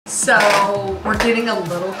So we're getting a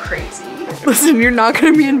little crazy. Listen, you're not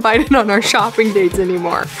gonna be invited on our shopping dates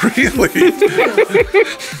anymore. Really?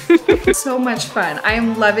 So much fun. I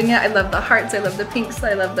am loving it. I love the hearts, I love the pinks,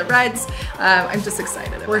 I love the reds. I'm just excited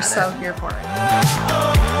about it. We're so here for it.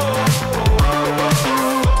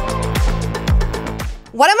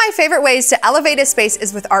 One of my favorite ways to elevate a space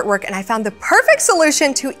is with artwork, and I found the perfect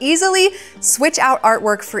solution to easily switch out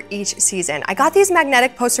artwork for each season. I got these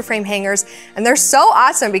magnetic poster frame hangers, and they're so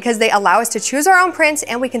awesome because they allow us to choose our own prints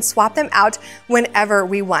and we can swap them out whenever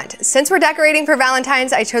we want. Since we're decorating for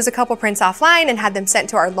Valentine's, I chose a couple prints offline and had them sent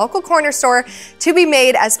to our local corner store to be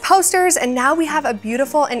made as posters, and now we have a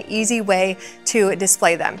beautiful and easy way to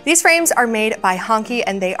display them. These frames are made by Honky,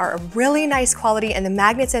 and they are a really nice quality, and the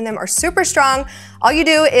magnets in them are super strong. All you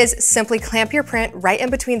do is simply clamp your print right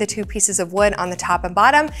in between the two pieces of wood on the top and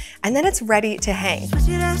bottom, and then it's ready to hang.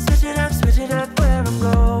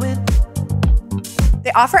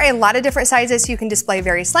 They offer a lot of different sizes so you can display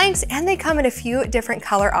various lengths, and they come in a few different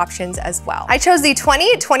color options as well. I chose the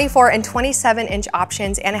 20, 24, and 27-inch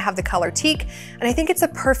options, and I have the color teak, and I think it's a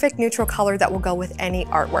perfect neutral color that will go with any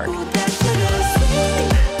artwork.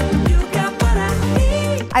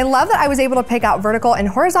 I love that I was able to pick out vertical and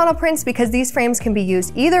horizontal prints because these frames can be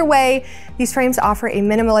used either way. These frames offer a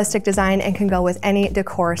minimalistic design and can go with any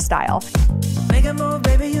decor style. Make a move,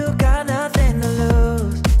 baby, you got nothing to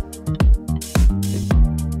lose.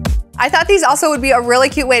 I thought these also would be a really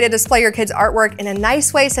cute way to display your kids' artwork in a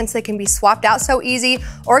nice way since they can be swapped out so easy,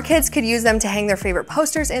 or kids could use them to hang their favorite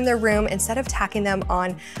posters in their room instead of tacking them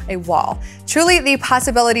on a wall. Truly, the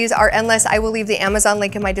possibilities are endless. I will leave the Amazon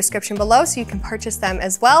link in my description below so you can purchase them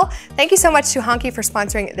as well. Thank you so much to Honky for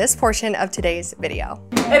sponsoring this portion of today's video.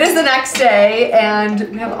 It is the next day, and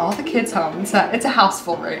we have all the kids home. It's a house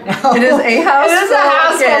full right now. It is a house full. It is a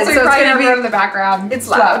house full, so it's probably gonna be in the background. It's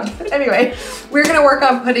loud. Anyway, we're gonna work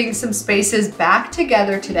on putting some spaces back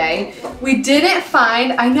together today. We didn't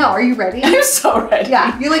find, I know, are you ready? I'm so ready.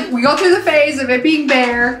 Yeah, we go through the phase of it being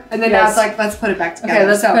bare, and then now it's like, let's put it back together. Okay,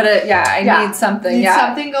 let's put it, I need something,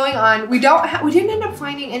 something going on. We didn't end up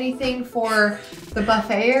finding anything for the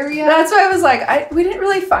buffet area. That's why I was like, we didn't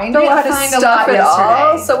really find a lot of stuff at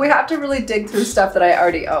all, so we have to really dig through stuff that I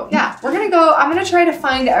already own. Yeah, I'm gonna try to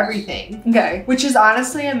find everything. Okay. Which is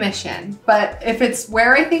honestly a mission, but if it's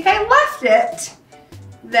where I think I left it,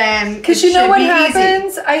 then because you know what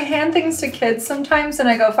happens? I hand things to kids sometimes and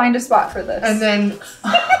I go, find a spot for this. And then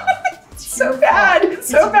it's so bad. It's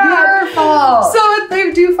so bad. Your fault. So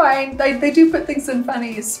they do find, they do put things in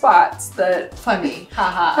funny spots that funny.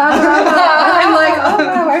 Haha. I'm like, oh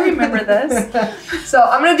wow, I remember this. So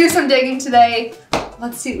I'm gonna do some digging today.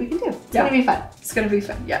 Let's see what we can do. It's gonna be fun. It's gonna be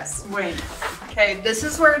fun, yes. Wait. Okay, this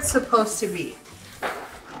is where it's supposed to be.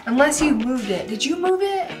 Unless you moved it. Did you move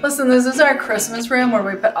it? Listen, this is our Christmas room where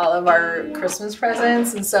we put all of our Christmas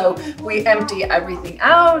presents, and so we empty everything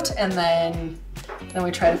out, and then we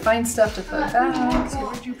try to find stuff to put back.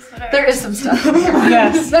 Where'd you put it? There is some stuff.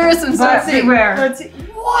 Yes. There is some stuff. Let's see. Let's see.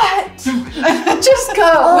 What? Just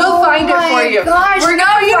go. We'll find it for you. Gosh, you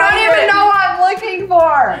don't even know what I'm looking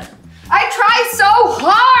for. I try so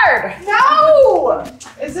hard. No.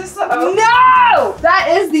 Is this the O? No. That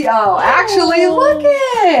is the O. Actually, look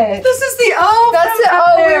it. This is the O. That's the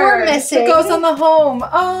O we were missing. It goes on the home.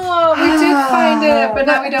 Oh, we did find it, but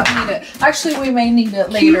now we don't need it. Actually, we may need it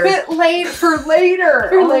later. Keep it for later.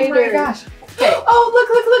 For later. Oh my gosh. Okay. Oh, look.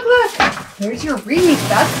 There's your wreath.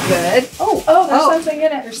 That's good. Oh, there's something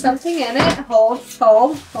in it. There's something in it. Hold.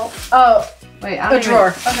 Oh. Wait, a drawer.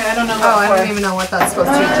 Okay, I don't know. I don't even know what that's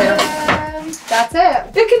supposed to be. That's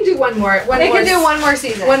it. It can do one more. It can do one more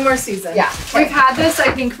season. One more season. Yeah. We've had this,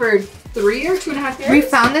 I think, for 3 or 2.5 years. We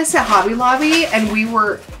found this at Hobby Lobby, and we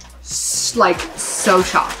were like so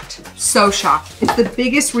shocked. So shocked. It's the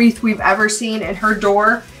biggest wreath we've ever seen, and her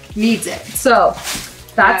door needs it. So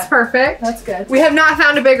that's perfect. That's good. We have not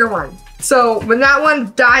found a bigger one. So when that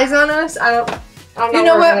one dies on us, I don't know. You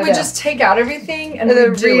know what? We just take out everything and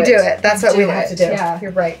then redo it. That's what we have to do. Yeah,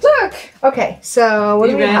 you're right. Look. Okay, so what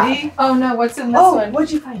do we have? Oh no, what's in this one?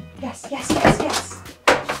 What'd you find? Yes.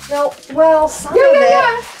 No, well, some of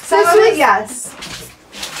it. Some of it, yes.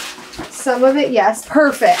 Some of it, yes.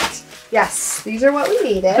 Perfect. Yes, these are what we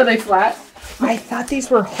needed. Are they flat? I thought these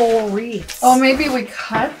were whole wreaths. Oh, maybe we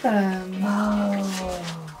cut them.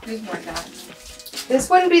 Oh. These weren't that. This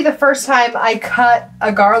wouldn't be the first time I cut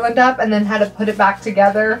a garland up and then had to put it back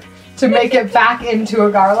together to make it back into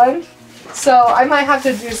a garland. So I might have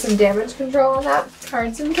to do some damage control on that.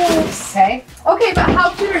 Cards and gifts. Okay. Okay, but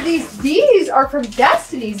how cute are these? These are from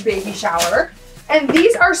Destiny's baby shower, and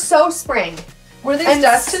these are so spring. Were these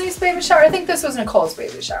Destiny's baby shower? I think this was Nicole's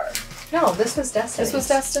baby shower. No, this was Destiny's. This was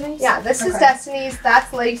Destiny's? Yeah, this is Destiny's.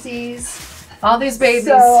 That's Lacey's. All these babies.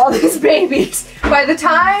 So, all these babies. By the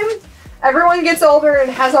time everyone gets older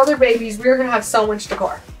and has all their babies, we're going to have so much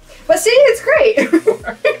decor. But see, it's great.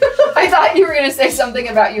 I thought you were going to say something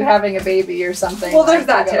about you having a baby or something. Well, there's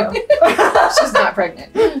that too. She's not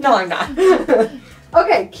pregnant. No, I'm not.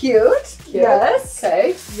 Okay, cute. Yes.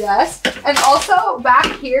 Okay. Yes. And also back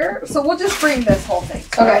here, so we'll just bring this whole thing.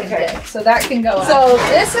 Okay. So that can go up. So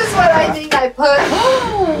this is what I think I put.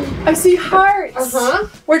 I see hearts. Uh-huh.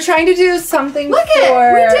 We're trying to do something Look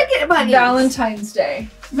for it. We did get bunnies. Valentine's Day.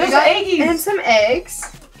 We got eggies. And some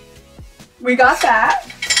eggs. We got that.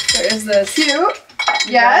 There is this. Cute.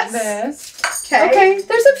 Yes. This. Okay. Okay.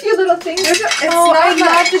 There's a few little things. I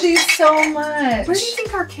not love these so much. Where do you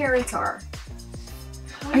think our carrots are?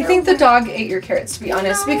 I think the dog ate your carrots, to be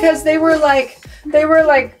honest, because they look like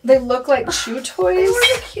chew toys. They were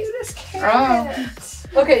the cutest carrots.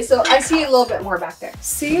 Oh. Okay, so I see a little bit more back there.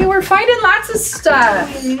 See, we're finding lots of stuff.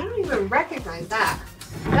 I don't even recognize that.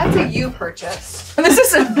 That's a you purchase. This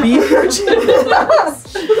is a me purchase.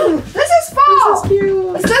 This is fall. This is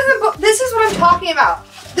cute. This is what I'm talking about.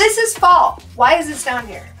 This is fall. Why is this down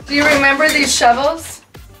here? Do you remember these shovels?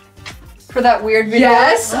 For that weird video?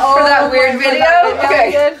 Yes. For that weird video?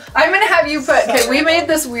 Okay. I'm gonna have you put, So we made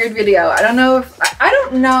this weird video. I don't know if, I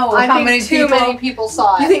don't know how many too many people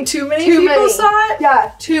saw it. You think too many people saw it?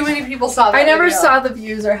 Yeah, too many people saw that I never video. saw the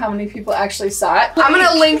views or how many people actually saw it. I'm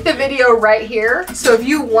gonna link the video right here. So if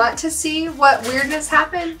you want to see what weirdness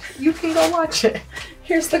happened, you can go watch it.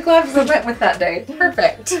 Here's the gloves that went with that day.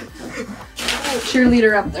 Perfect.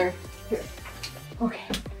 Cheerleader up there. Here. Okay.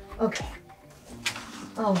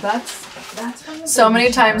 Oh, that's from the So baby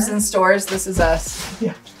many shower. times in stores, this is us.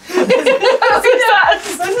 Yeah.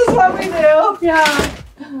 This is what we do. Yeah.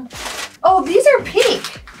 Oh, these are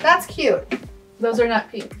pink. That's cute. Those are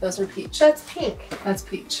not pink. Those are peach. That's pink. That's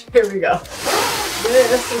peach. Here we go.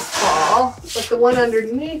 This is fall, but the one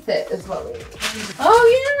underneath it is what we need.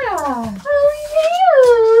 Oh yeah.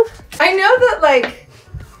 Oh I know that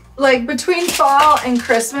like between fall and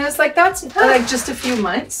Christmas, like that's like just a few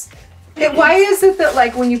months. Why is it that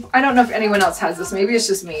like when you, I don't know if anyone else has this, maybe it's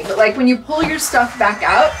just me, but like when you pull your stuff back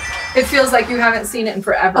out, it feels like you haven't seen it in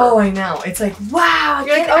forever. Oh, I know. It's like, wow.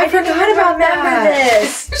 You're like, I forgot about that.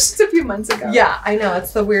 It's just a few months ago. Yeah, I know.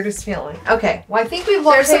 It's the weirdest feeling. Okay. Well, I think we've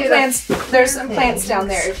There's some located plants. There's some plants down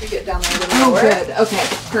there. If you get down there a little Oh, lower. good. Okay,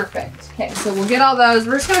 perfect. Okay, so we'll get all those.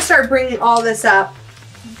 We're just gonna start bringing all this up,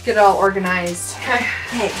 get it all organized.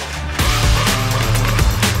 Okay.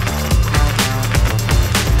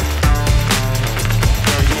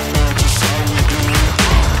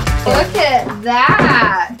 Look at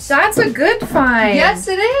that. That's a good find. Yes,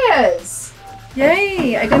 it is.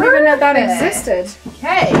 Yay! I didn't even know that Perfect. existed.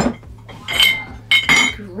 Okay.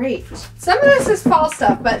 Great. Some of this is fall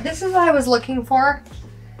stuff, but this is what I was looking for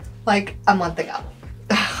like a month ago.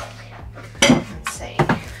 Oh, insane.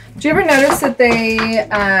 Do you ever notice that they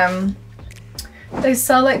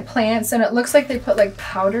sell like plants and it looks like they put like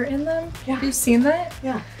powder in them? Yeah. Have you seen that?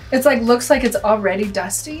 Yeah. It's like looks like it's already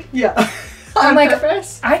dusty. Yeah. I'm like,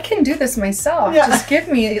 purpose? I can do this myself. Yeah. Just give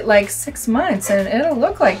me like 6 months and it'll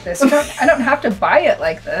look like this. I don't have to buy it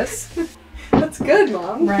like this, That's good,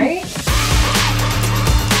 Mom. right?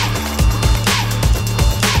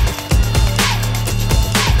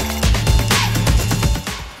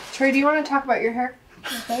 Trey, do you want to talk about your hair?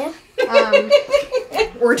 Okay.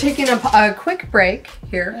 We're taking a quick break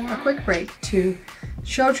here, a quick break to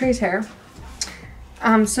show Trey's hair.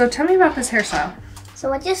 So tell me about this hairstyle.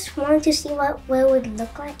 So I just wanted to see what it would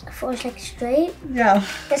look like if it was like straight. Yeah.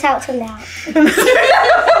 That's how it turned out. You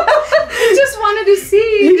just wanted to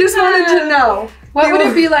see. You just wanted to know. What would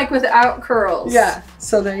it be like without curls? Yeah.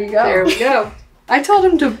 So there you go. There we go. I told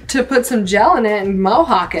him to put some gel in it and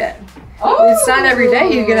mohawk it. Oh, It's not every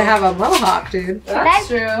day you're gonna have a mohawk, dude. That's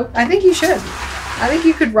true. I think you should. I think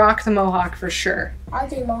you could rock the mohawk for sure. I'll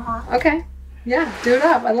do mohawk. Okay. Yeah, do it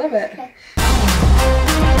up. I love it. Okay.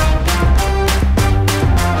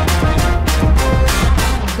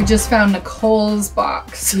 We just found Nicole's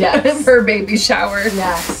box Yes. for baby shower.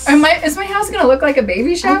 Yes. Is my house gonna look like a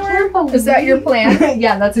baby shower? Is that your plan?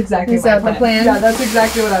 Yeah, that's exactly Is that the plan? Yeah, that's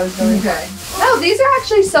exactly what I was doing. Okay. Oh, these are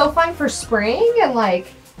actually so fun for spring and like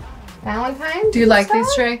Valentine's. Do you like and these,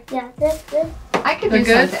 stuff. Trey? Yeah, good. I could They're do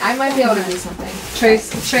good? something. I might be able to do something. Trey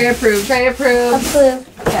approved. Trey approved. Approved.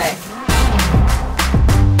 Okay.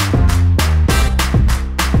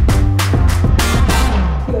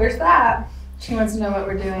 There's that. She wants to know what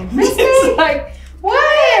we're doing. It's like,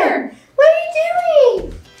 where? What are you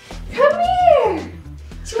doing? Come here.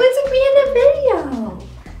 She wants to be in a video.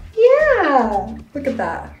 Yeah. Look at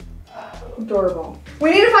that. Adorable.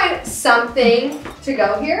 We need to find something to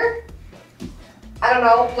go here. I don't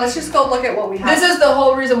know. Let's just go look at what we have. This is the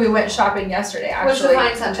whole reason we went shopping yesterday, actually. Was to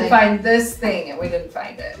find something. To find this thing, and we didn't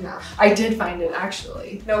find it. No. I did find it,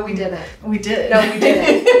 actually. No, we didn't. We did. No, we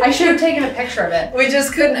didn't. I should have taken a picture of it. We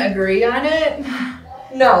just couldn't agree on it.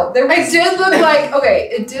 No, there was... It did look like, okay,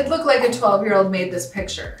 it did look like a 12-year-old made this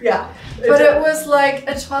picture. Yeah. But it was like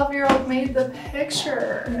a 12-year-old made the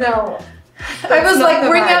picture. No. I was like,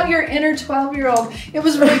 bring vibe. out your inner 12-year-old. It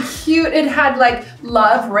was really cute. It had like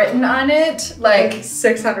love written on it, like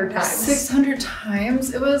 600 times. 600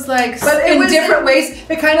 times. It was like, But it in was different ways.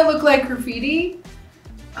 It kind of looked like graffiti.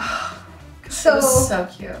 Oh, God, So- it was so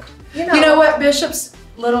cute. You You know what? Bishop's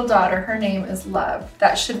little daughter, her name is Love.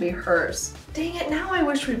 That should be hers. Dang it, now I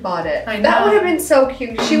wish we bought it. I That know. would have been so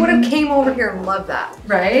cute. She would have came over here and loved that.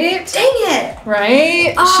 Right? Dang it!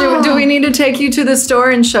 Right? Oh. Do we need to take you to the store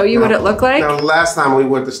and show you what it looked like? Now, last time we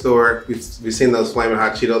went to the store, we seen those flaming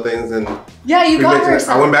hot Cheeto things, and Yeah, you we got mentioned her it. I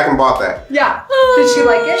some. went back and bought that. Yeah. Did she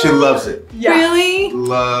like it? She loves it. Yeah. Really?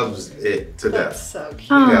 Loves it to That's death. so cute.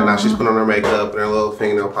 Yeah, now she's putting on her makeup and her little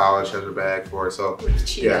fingernail polish, has her bag for it. So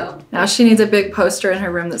Cheeto. yeah, Now she needs a big poster in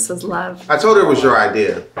her room that says love. I told her it was your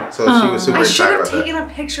idea, so she was super I should excited have about taken a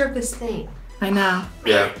picture of this thing. I know. that.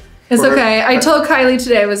 Yeah, It's For her- okay. I told Kylie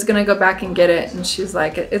today I was gonna go back and get it, and she's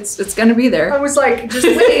like, it's gonna be I there. was like, just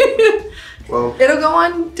wait. well, It'll go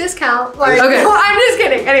on discount. Like, Okay. Well, I'm just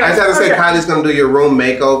kidding. Anyway. I just have to say okay. Kylie's gonna do your room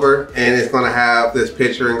makeover, and it's gonna have this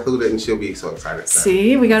picture included, and she'll be so excited.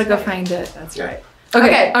 See, we gotta go find it. That's Yeah. right. Okay,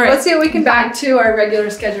 Okay, all right. let's see what we can Back to our regular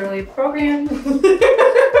scheduled program.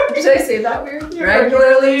 Did I say that weird?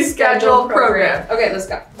 Regularly scheduled program. Okay, let's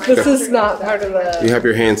go. This is not part of the... You have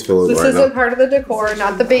your hands filled This right isn't now. part of the decor,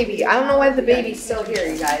 not the baby. I don't know why the baby's still here,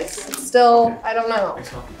 you guys. It's still, I don't know.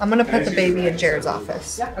 I'm gonna put the baby in Jared's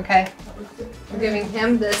office, okay? I'm giving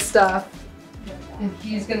him this stuff, and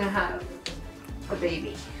he's gonna have the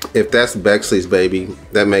baby. If that's Bexley's baby,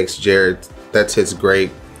 that makes Jared. That's his great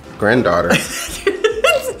granddaughter.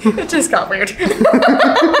 It just got weird.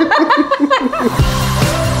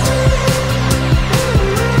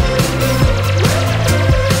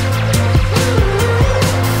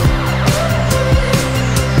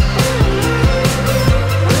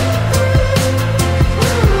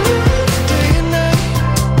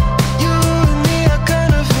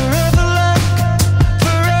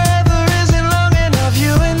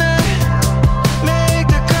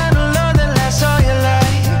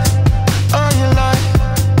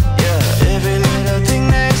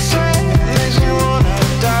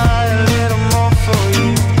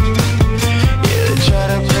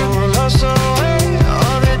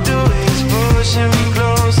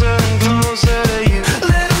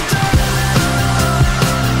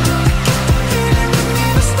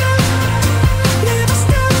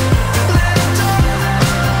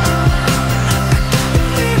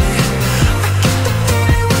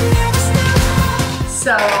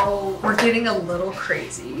 So we're getting a little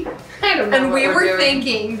crazy. I don't know. And what we we're were doing.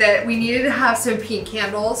 thinking that we needed to have some pink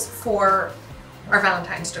candles for our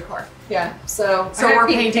Valentine's decor. Yeah. So So I have we're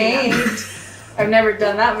pink painting them. paint. I've never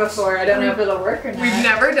done that before. I don't know if it'll work or not. We've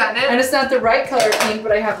never done And it. it's not the right color pink,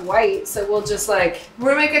 but I have white, so we'll just like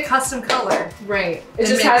We're gonna make a custom color. right. And It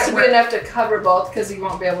just make has it to work. be enough to cover both because you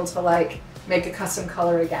won't be able to like make a custom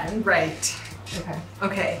color again. Right. Okay.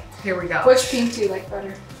 Okay, here we go. Which pink do you like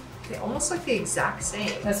better? They almost look the exact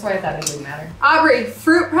same. That's why I thought it didn't matter. Aubrey,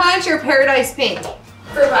 fruit punch or paradise pink?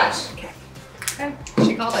 Fruit punch. Okay. Okay,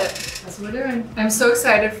 she called it. That's what we're doing. I'm so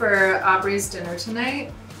excited for Aubrey's dinner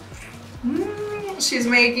tonight. She's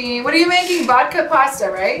making, what are you making? Vodka pasta,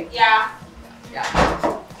 right? Yeah.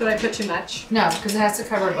 Yeah. Did I put too much? No, because it has to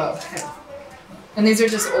cover both. Okay. And these are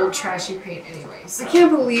just old trashy paint anyways. I can't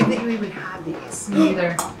believe that you even have these.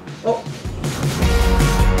 Neither. Oh.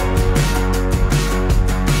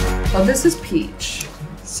 Well, this is peach.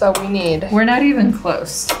 So we need We're not even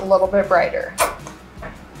close. a little bit brighter.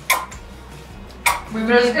 We would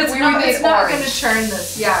need, It's we not, would need it's not orange. going to turn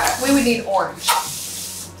this. Yeah. We would need orange.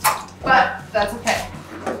 But that's okay.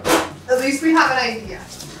 At least we have an idea.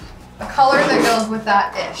 A color that goes with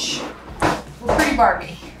that ish. We're pretty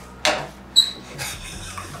Barbie.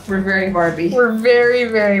 We're very Barbie. We're very,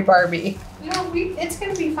 very Barbie. You know, it's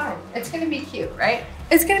gonna be fine. It's gonna be cute, right?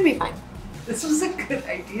 It's gonna be fine. This was a good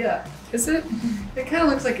idea. Is it? It kind of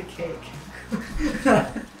looks like a cake.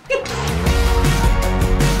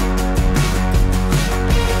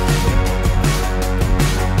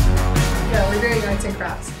 Yeah, we're doing arts and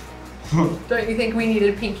crafts. Don't you think we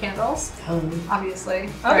needed pink candles? Obviously.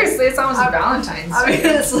 Obviously, it's almost Valentine's.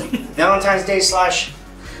 Obviously. Valentine's Day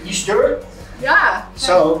 / Easter. Yeah.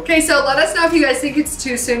 So Okay, so let us know if you guys think it's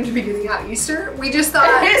too soon to be giving out Easter. We just thought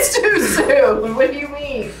It's too soon. What do you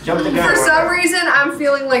mean? jump the gun. for some reason I'm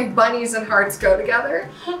feeling like bunnies and hearts go together.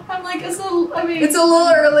 I'm like, it's a little early. It's a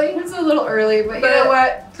little early, But you know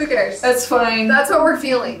what? Who cares? That's fine. That's what we're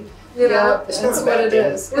feeling. You know? That's not a what bad it thing.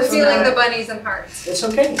 is. We're It's feeling not. the bunnies and hearts. It's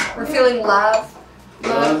okay. We're feeling love.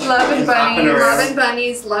 Love and Hopping bunnies. around. Love and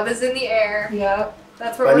bunnies. Love is in the air. Yep.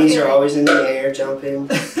 That's what Bunnies we're are feeling. always in the air, jumping.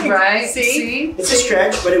 Right. See? It's a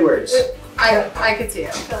stretch, but it works. I could see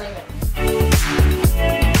it. I'm feeling it.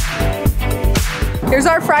 Here's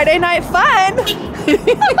our Friday night fun.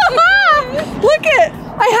 Look it,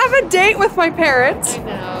 I have a date with my parents. I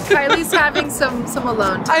know. Kylie's having some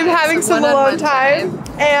alone time. I'm having some one-on-one alone time,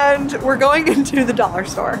 and we're going into the dollar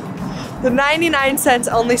store. The 99-cent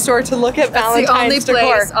only store to look at That's the only Valentine's decor.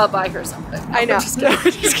 place I'll buy her something. I know. Just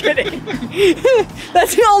kidding.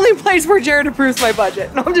 That's the only place where Jared approves my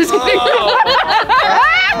budget. No, I'm just kidding.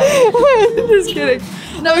 Just kidding.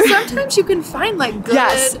 No, sometimes you can find like good,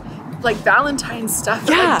 Yes. like Valentine's stuff at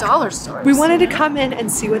Yeah. like dollar stores. We wanted to come in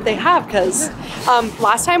and see what they have because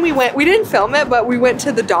last time we didn't film it, but we went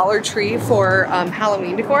to the Dollar Tree for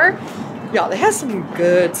Halloween decor. Y'all, they have some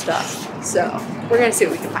good stuff. So we're gonna see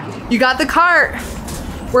what we can find. You got the cart.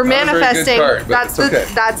 We're Not a very good manifesting. cart, but it's okay.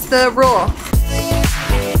 That's the rule.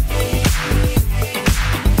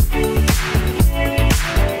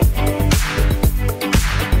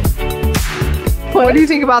 What do you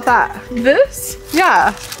think about that? This? Yeah.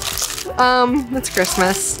 It's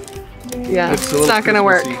Christmas. Yeah, It's a it's little not gonna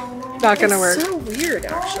work. Christmassy. Not gonna work. So weird,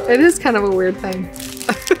 actually. It is kind of a weird thing.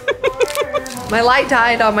 My light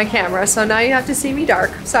died on my camera, so now you have to see me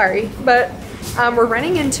dark. Sorry, but we're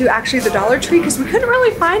running into actually the Dollar Tree because we couldn't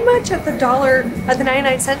really find much at the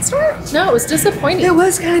 99-cent store. No, it was disappointing. It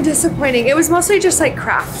was kind of disappointing. It was mostly just like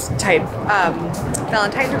craft type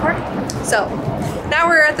Valentine decor. So now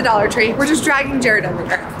we're at the Dollar Tree. We're just dragging Jared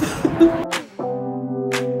everywhere.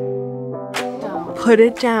 Put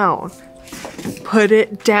it down. Put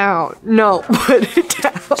it down. No, put it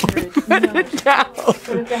down. Put it down.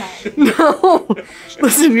 No.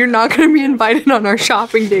 Listen, you're not going to be invited on our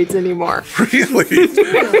shopping dates anymore. Really?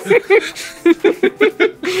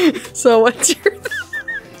 So what's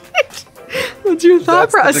your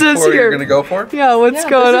thought That's the process decor here? you're gonna go for? Yeah, what's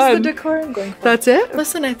going this on? is the decor I'm going for. That's it?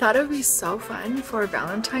 Listen, I thought it would be so fun for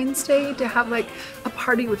Valentine's Day to have like a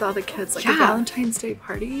party with all the kids, like a Yeah. Valentine's Day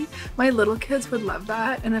party. My little kids would love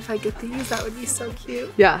that, and if I get these, that would be so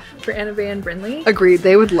cute. Yeah, For Anna Bay and Brinley. agreed.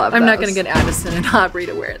 They would love I'm not those. gonna get Addison and Aubrey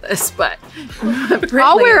to wear this, but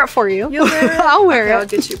I'll wear it for you. You'll wear it? I'll wear Okay, I'll it.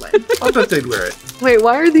 get you one. I thought they'd wear it. Wait,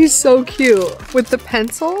 why are these so cute? With the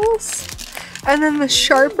pencils? And then the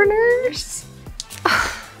sharpeners?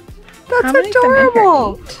 That's How many come in here?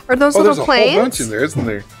 adorable. Are those Oh, there's little a whole bunch planes? in there, isn't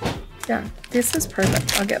there? Yeah, this is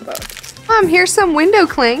perfect. I'll get both. Here's some window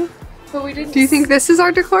cling. But we didn't. Do you think this is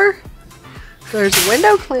our decor? There's a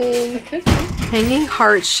window cling. Hanging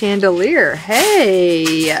heart chandelier.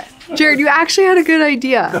 Hey. Jared, you actually had a good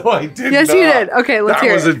idea. No, I did Yes, not. you did. Okay, let's that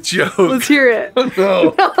hear was it. a joke. Let's hear it. Oh,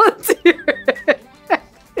 no. No, let's hear it.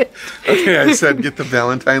 Okay, I said get the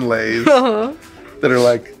Valentine lays Uh-huh. that are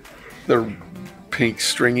like the pink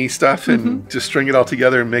stringy stuff and just string it all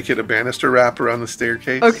together and make it a banister wrap around the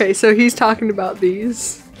staircase. Okay, so he's talking about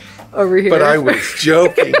these over here. But I was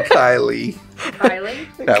joking, Kylie. Kylie?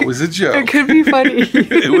 That was a joke. It could be funny.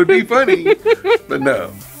 It would be funny, but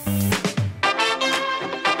no.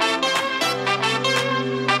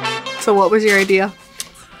 So what was your idea?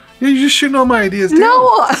 Yeah, you just shooting all my ideas down.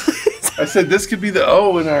 No. I said this could be the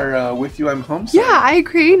O in our With You I'm Home song. Yeah, I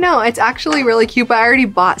agree. No, it's actually really cute, but I already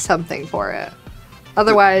bought something for it.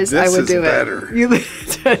 Otherwise, I This would is do better. it. You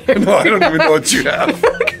No, I don't even know what you have.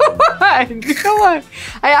 Come on.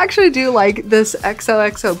 I actually do like this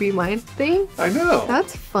XOXO Be Mine thing. I know.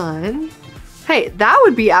 That's fun. Hey, that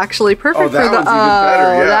would be actually perfect Oh, that for the one's even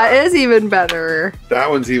better, yeah. That is even better. That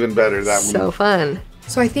one's even better. That So one. fun.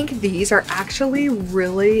 So I think these are actually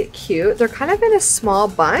really cute. They're kind of in a small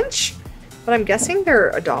bunch, but I'm guessing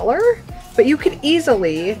they're $1. But you could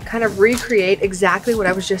easily kind of recreate exactly what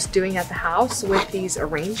I was just doing at the house with these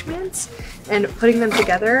arrangements and putting them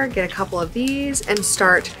together, get a couple of these and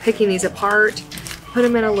start picking these apart, put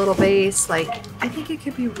them in a little vase. Like, I think it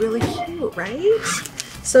could be really cute, right?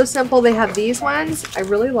 So simple. They have these ones I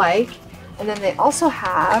really like. And then they also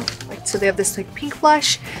have, like, so they have this like pink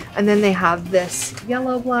blush, and then they have this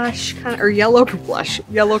yellow blush, kind of, or yellow blush,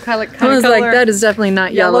 yellow kind of color. is definitely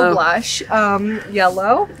not Yellow blush,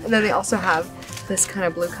 yellow, and then they also have this kind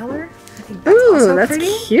of blue color. I think that's Ooh, also that's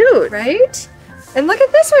pretty, cute. right? And look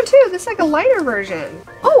at this one too. This is like a lighter version.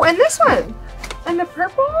 Oh, and this one. And the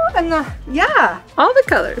purple and the, yeah. All the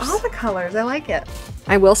colors. All the colors, I like it.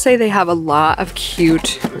 I will say they have a lot of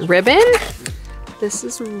cute ribbon. This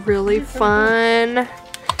is really fun.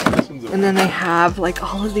 And then they have like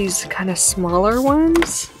all of these kind of smaller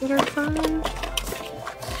ones that are fun.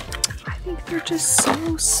 I think they're just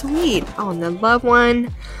so sweet. Oh, and the love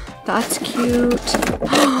one, that's cute.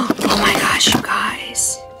 Oh my gosh, you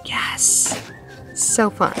guys. Yes, so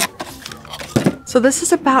fun. So this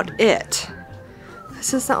is about it.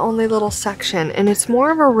 This is the only little section, and it's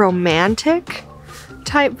more of a romantic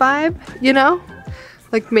type vibe, you know?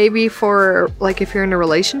 Like maybe for like if you're in a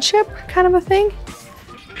relationship kind of a thing.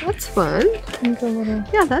 That's fun.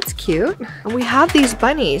 Yeah, that's cute. And we have these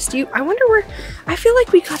bunnies. I wonder where, I feel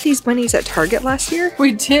like we got these bunnies at Target last year.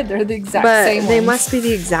 We did, they're the exact But same they ones. must be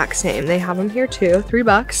the exact same. They have them here too, $3.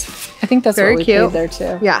 I think that's Very what we cute. paid there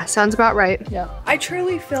too. Yeah, sounds about right. Yeah. I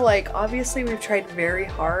truly feel like obviously we've tried very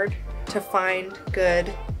hard to find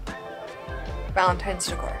good Valentine's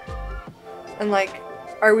decor. And like,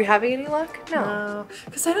 are we having any luck? No.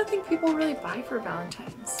 Because I don't think people really buy for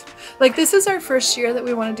Valentine's. Like this is our first year that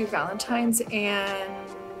we want to do Valentine's, and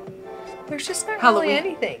There's just not Halloween. really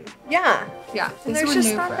anything. Yeah. yeah, And these there's were just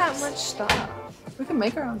new not for that us. much stuff. We can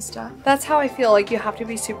make our own stuff. That's how I feel like you have to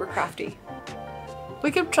be super crafty.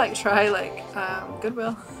 We could try like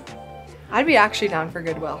Goodwill. I'd be actually down for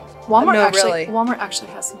Goodwill. Walmart No, actually. really. Walmart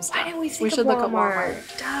actually has some stuff. Why didn't we think We of should look at Walmart?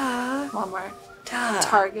 Walmart. Duh. Walmart. Duh.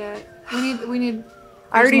 Target. We need.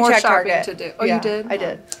 I already there's more checked shopping Target. to do. Oh, Yeah, you did? I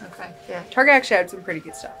did. Okay. Yeah. Target actually had some pretty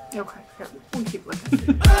good stuff. Okay. Yeah. We'll keep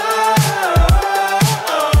looking.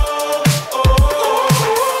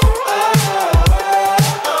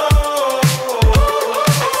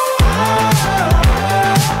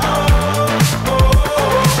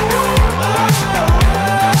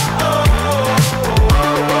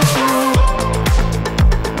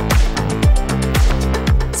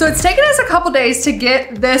 So it's taken us a couple days to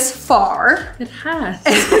get this far. It has.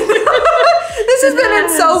 This has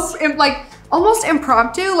been like almost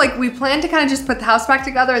impromptu. Like we planned to kind of just put the house back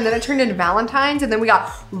together, and then it turned into Valentine's, and then we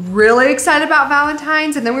got really excited about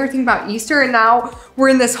Valentine's, and then we were thinking about Easter, and now we're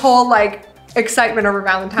in this whole like excitement over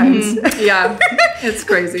Valentine's. Yeah, it's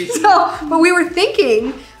crazy. But we were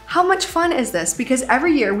thinking, how much fun is this? Because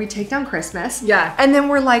every year we take down Christmas. Yeah. And then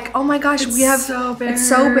we're like, oh my gosh, we have, so bare. it's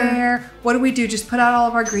so bare. What do? Just put out all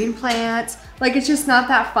of our green plants. Like it's just not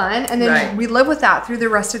that fun. And then Right. we live with that through the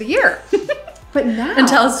rest of the year. But now.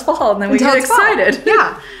 Until it's fall, and then we until get it's fall. excited.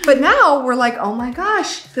 Yeah. But now we're like, oh my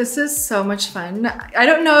gosh. This is so much fun. I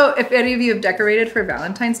don't know if any of you have decorated for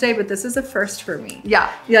Valentine's Day, but this is a first for me. Yeah.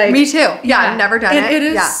 Like- Me too. Yeah. I've never done it. It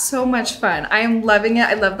is Yeah. so much fun. I am loving it.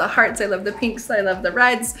 I love the hearts. I love the pinks. I love the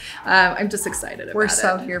reds. I'm just excited about it. We're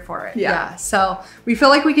so here for it. Yeah. So we feel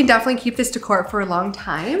like we can definitely keep this decor for a long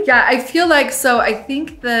time. Yeah, I feel like, so I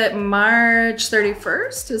think that March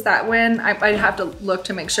 31st, is that when? I'd have to look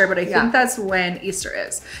to make sure, but I Yeah. think that's when Easter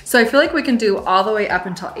is. So I feel like we can do all the way up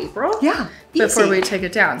until April. Yeah. Before easy. we take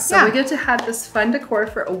it down. So Yeah. we get to have this fun decor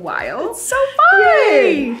for a while. So fun!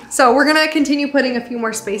 Yay! So we're gonna continue putting a few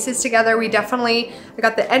more spaces together. I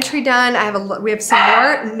got the entry done. We have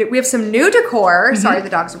some new decor. Sorry, the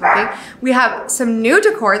dogs are barking. We have some new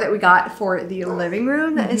decor that we got for the living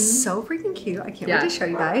room that is so freaking cute. I can't wait to show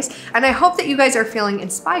you guys. And I hope that you guys are feeling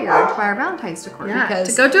inspired by our Valentine's decor because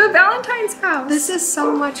to go to a Valentine's house. this is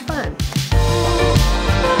so much fun.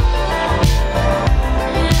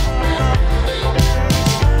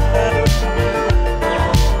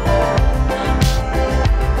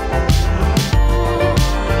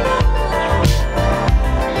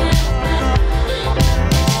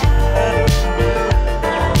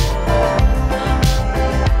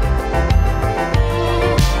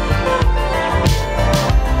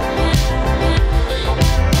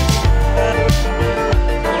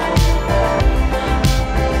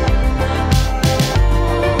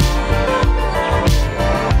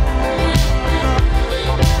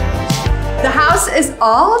 Is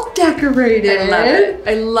all decorated. I love it.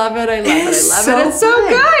 I love it. I love it. I love it. It's so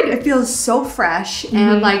good. good. It feels so fresh.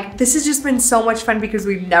 And like, this has just been so much fun because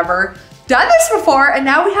we've never done this before. And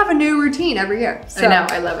now we have a new routine every year. So I know.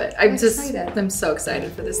 I love it. I'm excited. so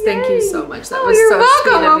excited for this. Thank you so much. That Oh, was you're so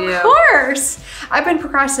welcome. sweet of you. Of course. I've been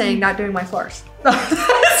procrastinating not doing my floors. Is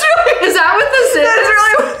that what this is? That's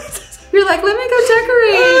really what this is. You're like, let me go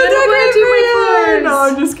decorate. I don't want to do my floors. No,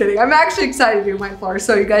 I'm just kidding. I'm actually excited to do my floors,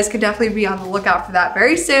 so you guys can definitely be on the lookout for that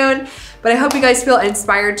very soon. But I hope you guys feel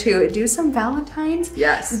inspired to do some Valentine's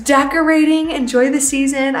decorating. Enjoy the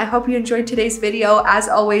season. I hope you enjoyed today's video. As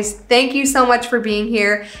always, thank you so much for being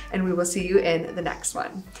here, and we will see you in the next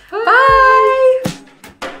one. Bye.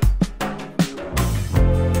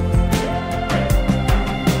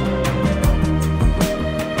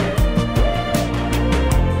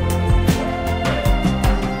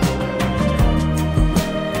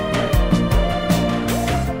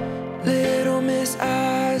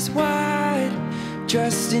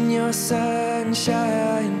 dressed in your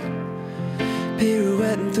sunshine,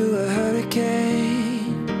 pirouetting through a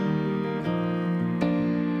hurricane.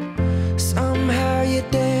 Somehow your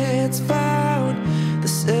dance found the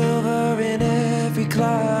silver in every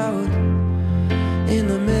cloud in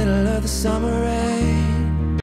the middle of the summer